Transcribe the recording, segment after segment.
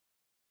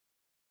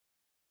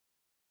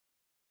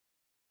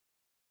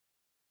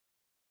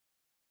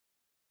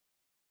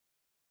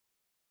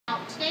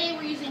Today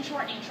we're using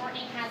shortening.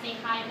 Shortening has a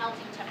high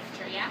melting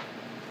temperature, yeah?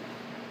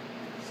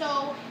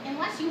 So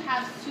unless you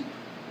have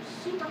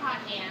super hot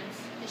hands,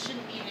 this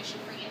shouldn't be an issue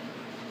for you.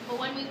 But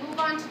when we move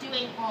on to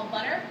doing all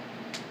butter,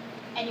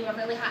 and you have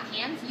really hot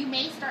hands, you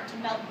may start to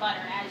melt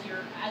butter as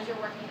you're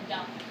working the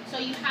dough. So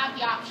you have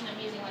the option of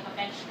using like a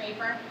bench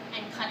scraper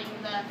and cutting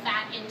the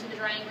fat into the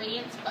dry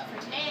ingredients. But for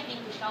today, I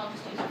think we should all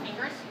just use our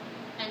fingers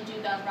and do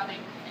the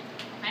rubbing method.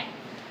 Okay?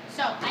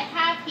 So I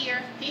have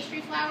here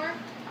pastry flour,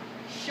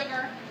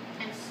 sugar,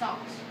 and salt.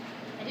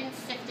 I didn't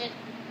sift it.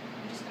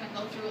 I'm just going to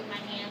go through it with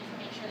my hands and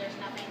make sure there's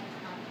nothing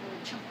really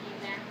chunky in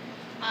there.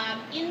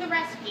 In the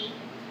recipe,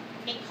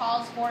 it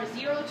calls for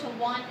 0 to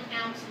 1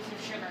 ounces of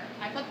sugar.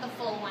 I put the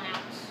full 1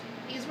 ounce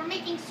because we're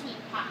making sweet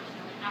pie,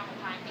 like apple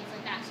pie and things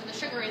like that. So the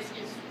sugar is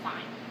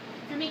fine.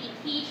 If you're making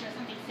quiche or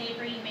something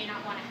savory, you may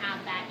not want to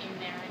have that in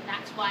there, and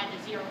that's why the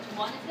 0 to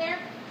 1 is there,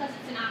 because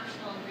it's an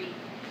optional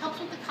ingredient. It helps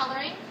with the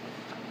coloring,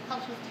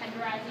 helps with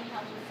tenderizing,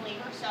 helps with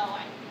flavor. So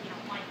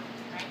why not,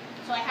 right?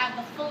 So I have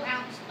the full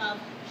ounce of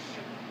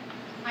sugar.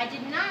 I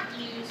did not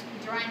use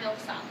dry milk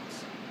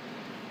solids.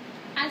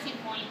 As you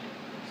point,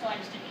 so I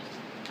just didn't use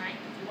it. Right?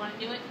 If you want to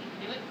do it, you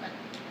can do it, but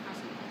I'll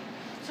skip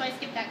that. So I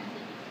skipped that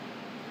completely.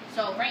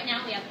 So right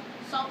now we have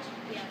salt,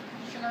 we have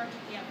sugar,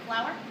 we have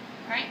flour,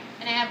 all right?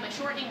 And I have my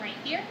shortening right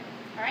here,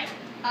 all right?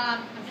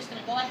 I'm just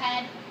going to go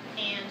ahead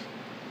and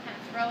kind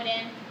of throw it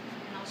in,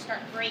 and I'll start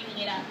breaking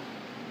it up.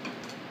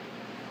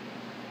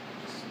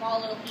 Just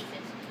small little pieces.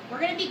 We're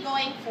going to be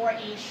going for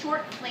a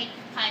short flake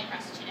pie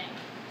crust today.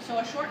 So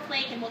a short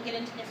flake, and we'll get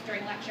into this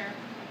during lecture.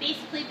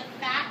 Basically, the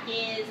fat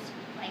is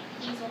like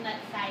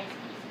hazelnut-sized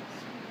pieces.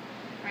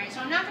 Alright,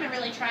 so I'm not going to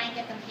really try and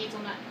get them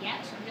hazelnut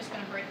yet, so I'm just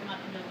going to break them up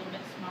into a little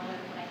bit smaller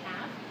than what I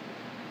have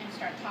and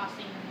start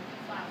tossing them with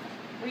the flour.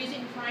 We're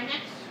using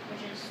Primex,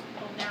 which is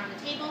over there on the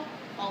table,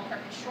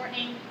 all-purpose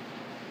shortening,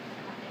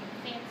 nothing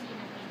fancy,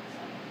 nothing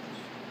so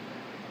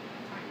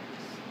Primex.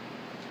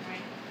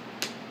 Alright,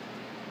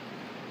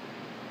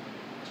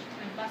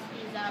 kind of bust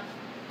these up.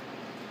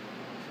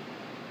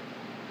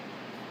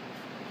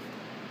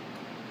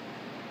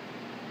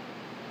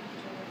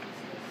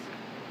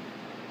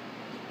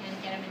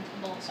 Get them into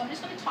the bowl. So I'm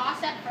just going to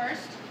toss that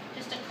first,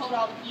 just to coat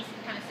all the pieces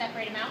and kind of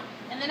separate them out.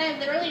 And then I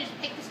literally just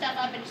pick the stuff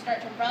up and start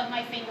to rub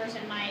my fingers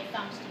and my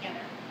thumbs together.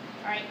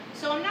 Alright,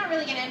 so I'm not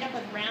really going to end up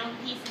with round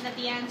pieces at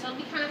the end, so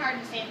it'll be kind of hard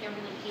to say if they're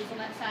really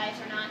hazelnut size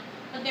or not,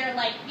 but they're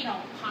like,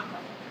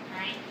 comparable.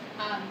 Alright,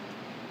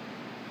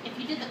 if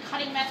you did the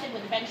cutting method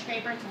with a bench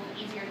scraper, it's a little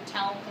easier to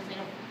tell because they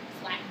don't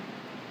flatten.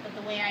 But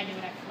the way I do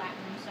it, I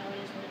flatten them, so it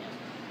is what it is.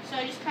 So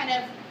I just kind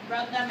of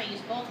rub them. I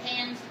use both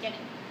hands to get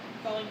it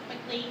going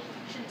quickly.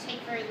 Shouldn't take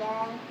very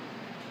long,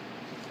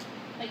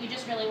 but you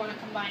just really want to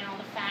combine all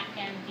the fat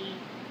and the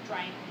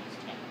dry ingredients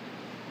together.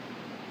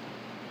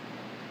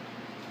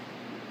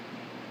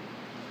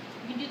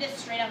 You can do this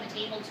straight on the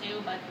table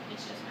too, but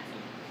it's just messy.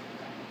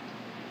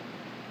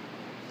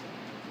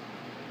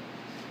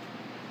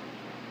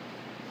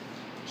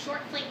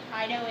 Short flake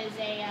pie dough is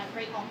a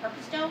great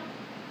all-purpose dough.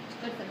 It's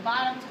good for the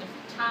bottom, it's good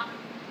for the top,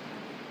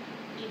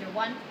 either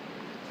one.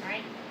 All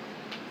right.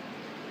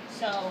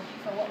 So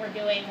for what we're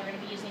doing, we're going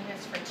to be using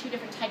this for 2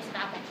 different types of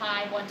apple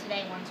pie, one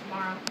today, one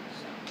tomorrow.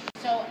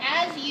 So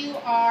as you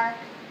are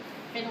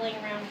fiddling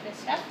around with this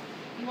stuff,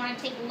 you want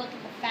to take a look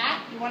at the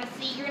fat. You want to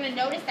see, you're going to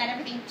notice that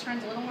everything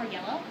turns a little more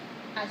yellow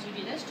as you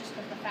do this, just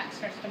because the fat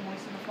starts to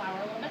moisten the flour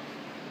a little bit.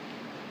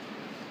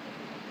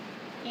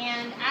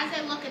 And as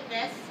I look at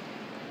this,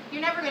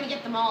 you're never going to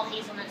get them all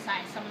hazelnut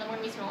size. Some of them are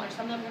going to be smaller,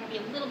 some of them are going to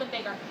be a little bit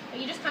bigger, but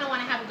you just kind of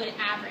want to have a good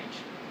average.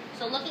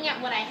 So looking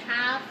at what I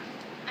have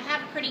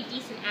a pretty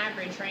decent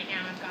average right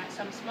now. I've got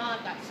some small,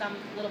 I've got some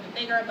a little bit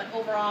bigger, but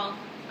overall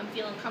I'm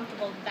feeling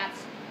comfortable that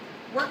that's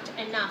worked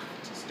enough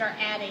to start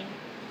adding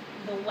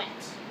the wet.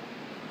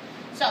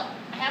 So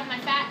I have my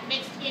fat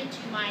mixed into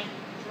my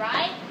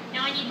dry.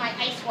 Now I need my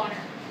ice water.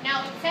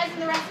 Now it says in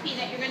the recipe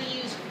that you're going to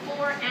use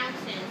 4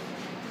 ounces.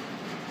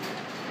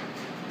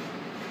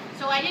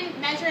 So I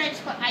didn't measure, I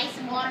just put ice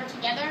and water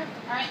together.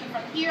 Alright, and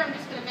from here I'm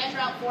just going to measure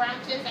out 4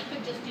 ounces. I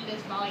could just do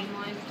this volume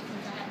line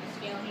since I have the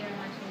scale here and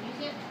I'm going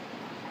to use it.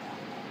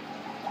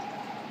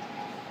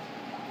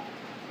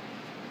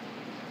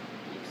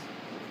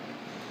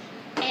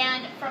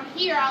 And from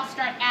here, I'll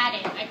start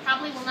adding. I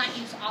probably will not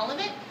use all of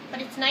it,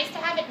 but it's nice to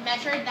have it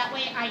measured. That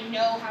way I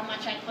know how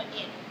much I put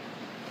in.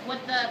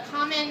 What the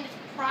common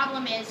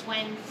problem is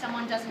when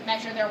someone doesn't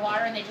measure their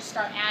water and they just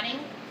start adding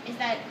is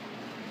that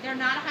they're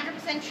not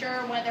 100%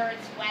 sure whether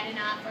it's wet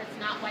enough or it's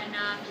not wet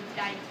enough.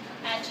 Did I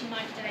add too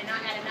much? Did I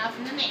not add enough?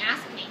 And then they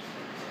ask me.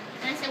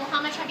 And I say, well,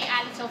 how much have you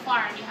added so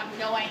far? And you have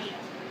no idea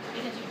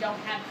because you don't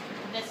have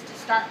this to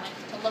start with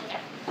to look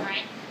at. All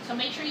right? So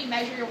make sure you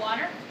measure your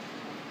water.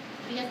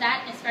 Because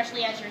that,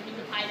 especially as you're new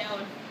to pie dough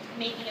and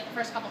making it the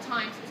first couple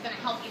times, is going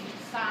to help you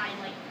decide,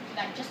 like, did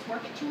I just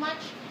work it too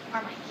much?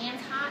 Are my hands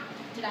hot?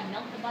 Did I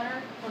melt the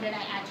butter? Or did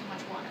I add too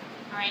much water?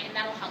 All right, and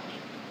that'll help me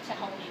to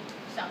help you.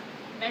 So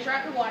measure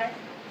out your water,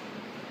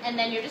 and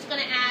then you're just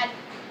going to add,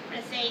 I'm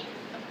going to say,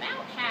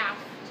 about half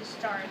to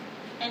start.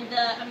 And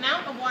the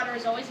amount of water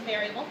is always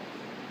variable.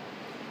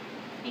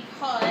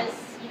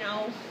 because, you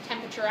know,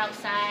 temperature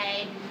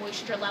outside,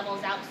 moisture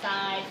levels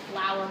outside,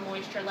 flour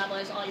moisture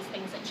levels, all these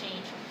things that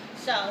change.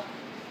 So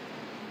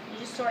you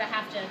just sort of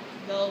have to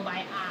go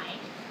by eye.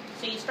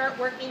 So you start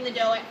working the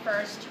dough at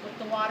first with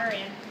the water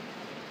in,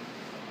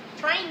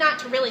 trying not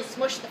to really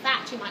smush the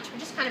fat too much, but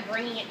just kind of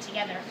bringing it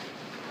together.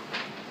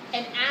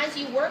 And as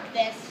you work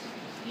this,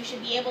 you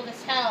should be able to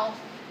tell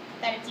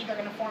that it's either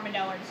going to form a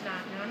dough or it's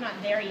not. Now, I'm not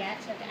there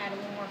yet, so I have to add a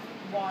little more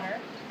water.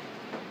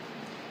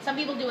 Some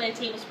people do it a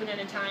tablespoon at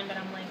a time, but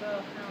I'm like, oh,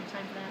 I don't have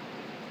time for that.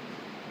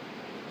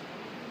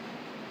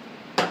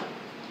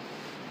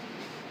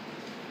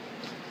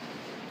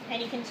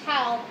 And you can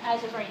tell,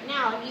 as of right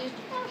now, I've used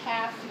about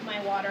half of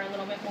my water, a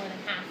little bit more than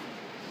half.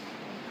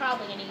 I'm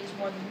probably going to use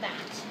more than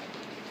that.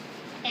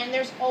 And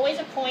there's always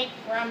a point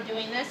where I'm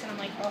doing this, and I'm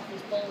like, oh,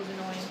 this bowl is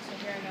annoying, so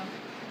here I go.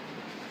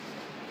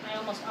 I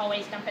almost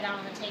always dump it out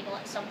on the table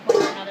at some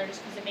point or another,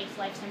 just because it makes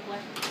life simpler.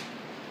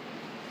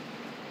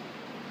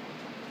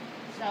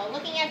 So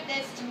looking at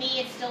this, to me,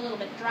 it's still a little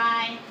bit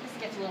dry. This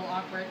gets a little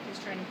awkward,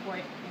 just trying to pour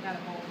it. I got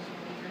a bowl, it's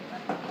really weird,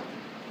 but.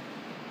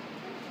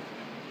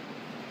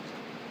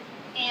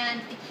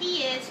 And the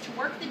key is to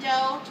work the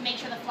dough to make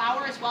sure the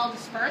flour is well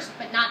dispersed,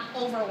 but not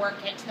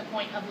overwork it to the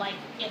point of like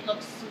it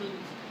looks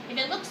smooth. If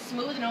it looks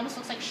smooth and almost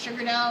looks like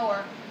sugar dough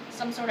or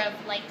some sort of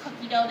like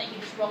cookie dough that you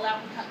just roll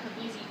out and cut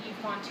cookies,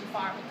 you've gone too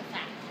far with the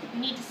fat.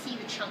 You need to see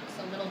the chunks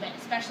a little bit,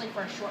 especially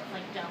for a short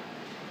flake dough.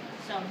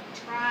 So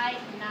try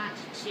not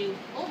to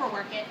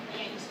overwork it, but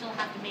yet you still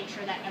have to make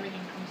sure that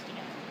everything comes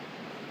together.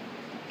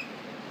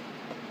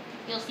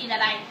 You'll see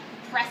that I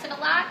press it a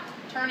lot,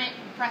 turn it,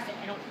 and press it.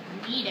 I don't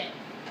knead it,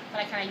 but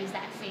I kind of use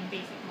that same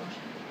basic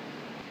motion.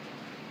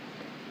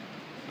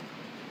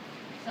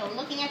 So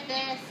looking at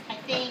this, I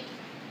think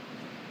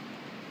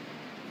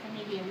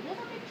maybe a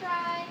little bit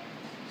dry,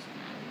 just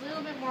add a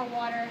little bit more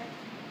water,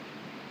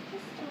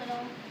 just a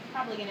little.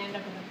 Probably going to end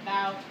up with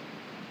about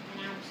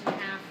an ounce and a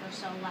half or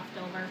so left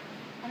over,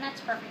 and that's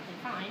perfectly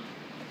fine.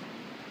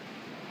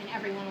 And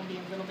everyone will be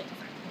a little bit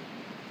different.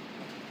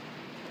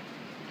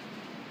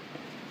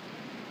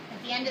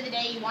 At the end of the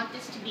day, you want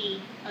this to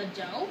be a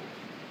dough,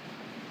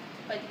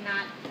 but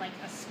not like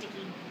a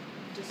sticky,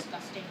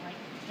 disgusting, like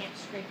can't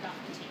scrape it off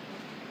the table.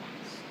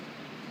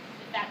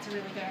 If that's a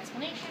really good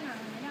explanation, I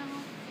don't really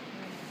know.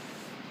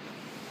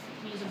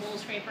 Use a bowl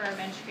scraper or a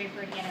bench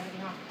scraper to get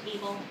everything off the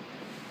table.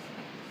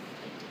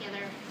 Put it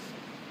together.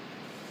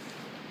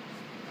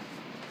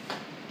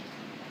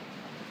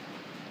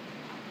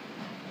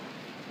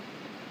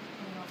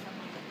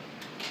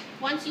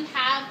 Once you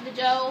have the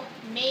dough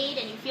made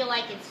and you feel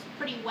like it's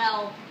pretty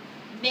well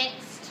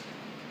mixed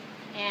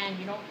and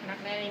you're not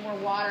going to add any more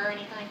water or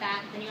anything like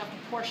that, then you have to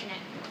portion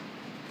it.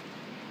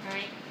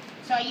 Alright?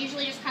 So I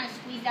usually just kind of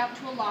squeeze out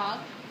to a log.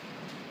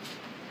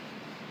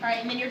 Alright,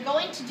 and then you're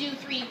going to do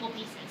 3 equal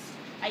pieces.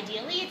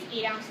 Ideally, it's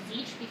 8 ounces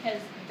each because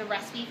the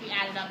recipe, if you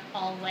add it up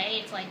all the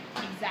way, it's like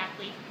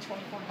exactly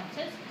 24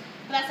 ounces.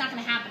 But that's not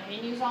going to happen. I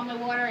didn't use all my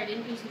water. I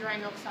didn't use the dry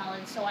milk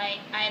solids, so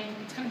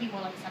it's going to be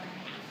more like 7.5.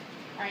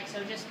 All right,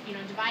 so just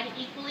divide it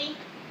equally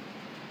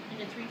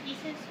into 3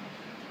 pieces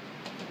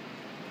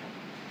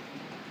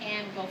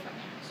and go from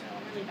there. So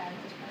I'm really bad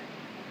at this part.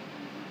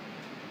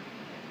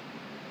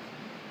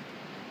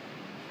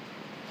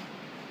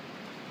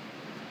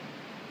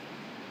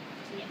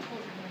 So yeah,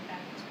 hold on like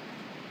that.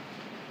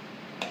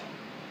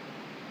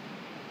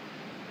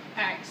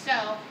 Alright,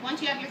 so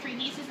once you have your 3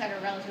 pieces that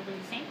are relatively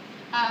the same,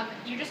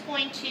 you're just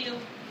going to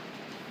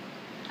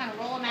kind of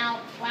roll them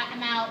out, flatten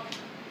them out,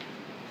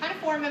 kind of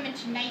form them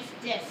into nice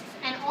discs.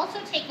 And also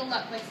take a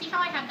look, like see how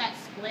I have that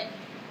split?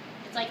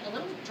 It's like a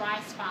little dry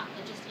spot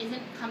that just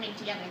isn't coming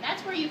together.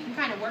 That's where you can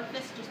kind of work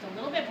this just a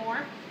little bit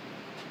more,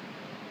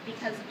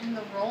 because in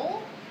the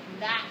roll,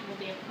 that will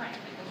be a crack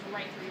that goes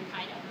right through your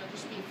pie dough. It'll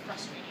just be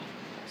frustrating.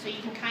 So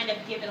you can kind of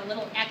give it a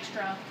little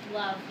extra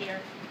love here,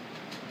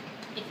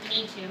 if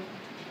you need to,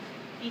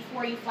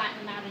 before you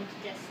flatten them out into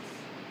discs.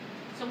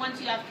 So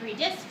once you have 3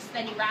 discs,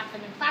 then you wrap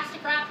them in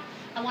plastic wrap.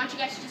 I want you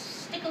guys to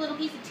just stick a little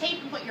piece of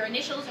tape and put your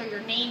initials or your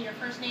name, your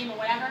first name or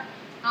whatever,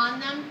 on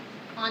them,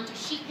 onto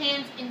sheet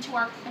pans into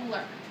our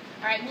cooler.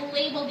 All right, we'll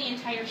label the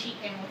entire sheet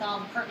pan with all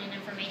the pertinent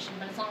information,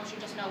 but as long as you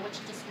just know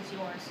which disc is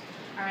yours,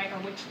 all right, or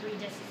which 3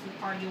 discs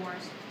are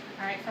yours.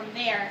 All right, from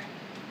there,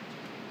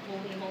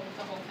 we'll label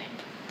the whole thing.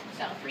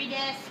 So 3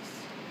 discs.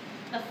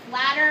 The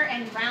flatter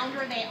and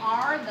rounder they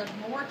are, the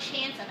more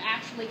chance of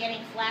actually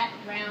getting flat,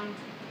 round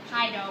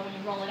pie dough when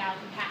you roll it out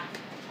in half.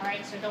 All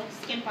right, so don't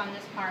skimp on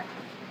this part.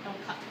 Don't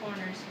cut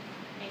corners.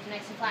 Make it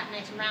nice and flat,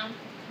 nice and round.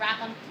 Wrap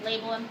them,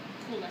 label them,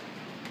 cool it.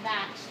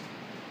 That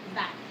is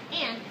that.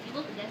 And if you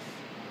look at this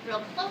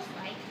real close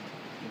like,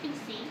 you can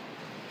see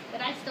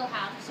that I still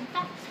have some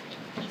fat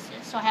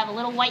pieces. So I have a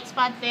little white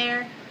spot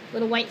there,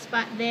 little white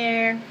spot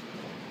there,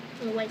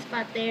 little white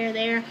spot there,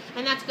 there.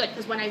 And that's good,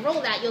 because when I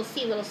roll that, you'll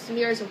see little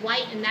smears of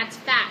white, and that's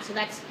fat. So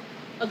that's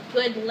a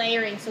good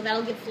layering, so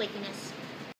that'll give flakiness.